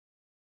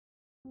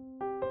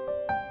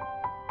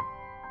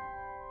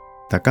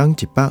逐天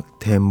一百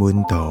天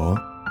文图，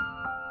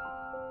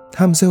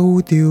探索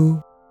宇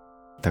宙。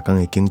逐天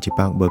会经一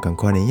百无同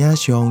款的影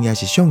像，也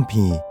是相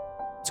片，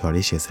带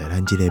你熟悉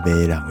咱这个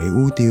迷人的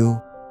宇宙。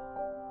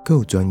更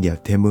有专业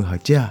天文学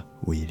者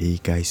为你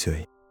解说。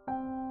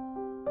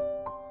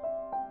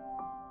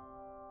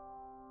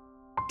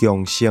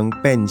共生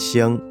变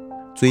星，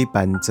水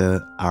斑座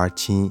R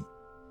星。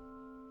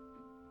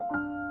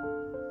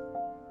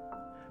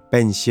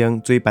变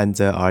星水斑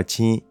座 R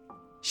星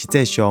实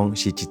际上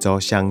是一组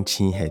相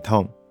星系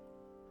统，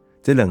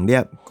这两粒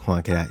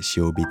看起来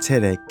是有密切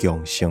的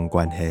共生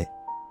关系。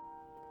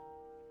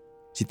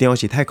一张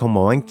是太空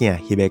望远镜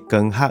翕的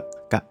光学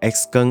甲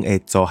X 光的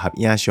组合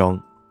影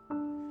像，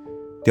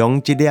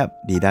中一粒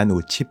离咱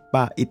有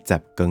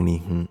710光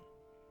年远。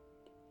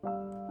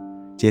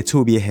这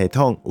趣味系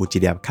统有一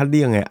粒较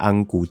冷的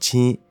红巨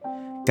星，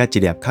甲一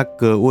粒较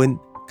高温、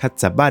较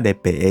杂密的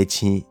白矮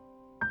星，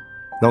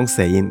拢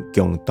是因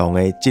共同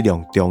的质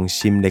量中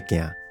心咧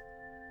行。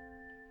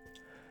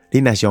你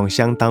若是用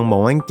相同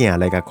望远镜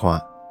来甲看，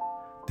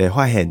会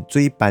发现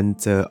水斑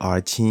座 R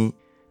星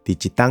伫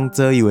1冬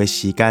左右的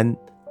时间，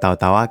豆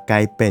豆仔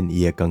改变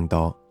伊的光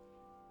度。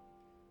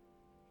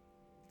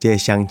这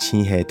相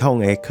星系统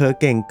的可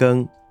见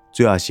光，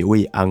主要是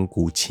为红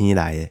巨星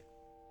来的。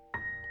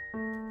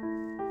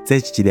这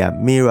是一粒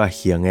mirror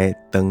型的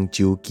长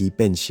周期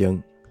变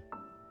星，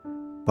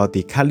包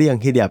伫较冷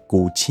迄粒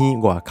巨星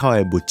外口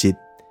的物质，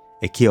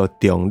会去互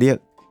重力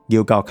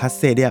扭到较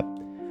细粒、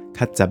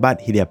较杂密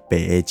迄粒白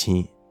矮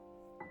星，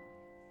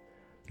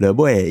落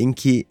尾会引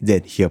起热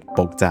核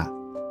爆炸，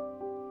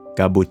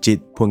甲物质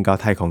喷到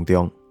太空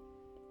中。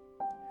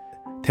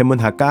天文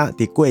学家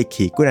伫过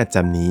去几啊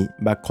十年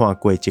捌看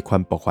过这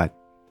款爆发。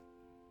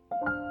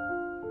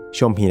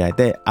相片内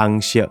底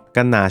红色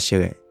甲蓝色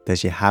的，就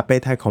是哈贝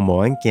太空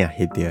望远镜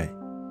翕到的。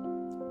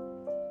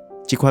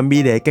这款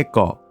美丽的结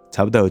果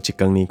差不多有1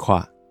光年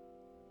宽，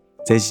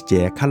这是一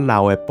个较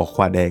老的爆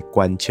发的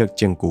观测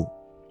证据。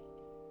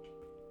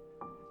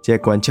这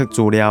个观测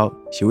资料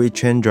是为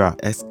Chandra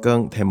X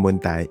光天文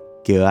台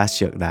胶仔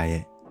色来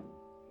的，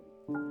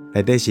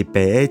内底是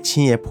白矮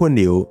星的喷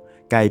流，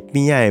甲伊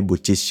边仔的物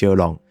质烧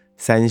弄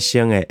产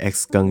生的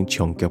X 光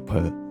冲击波。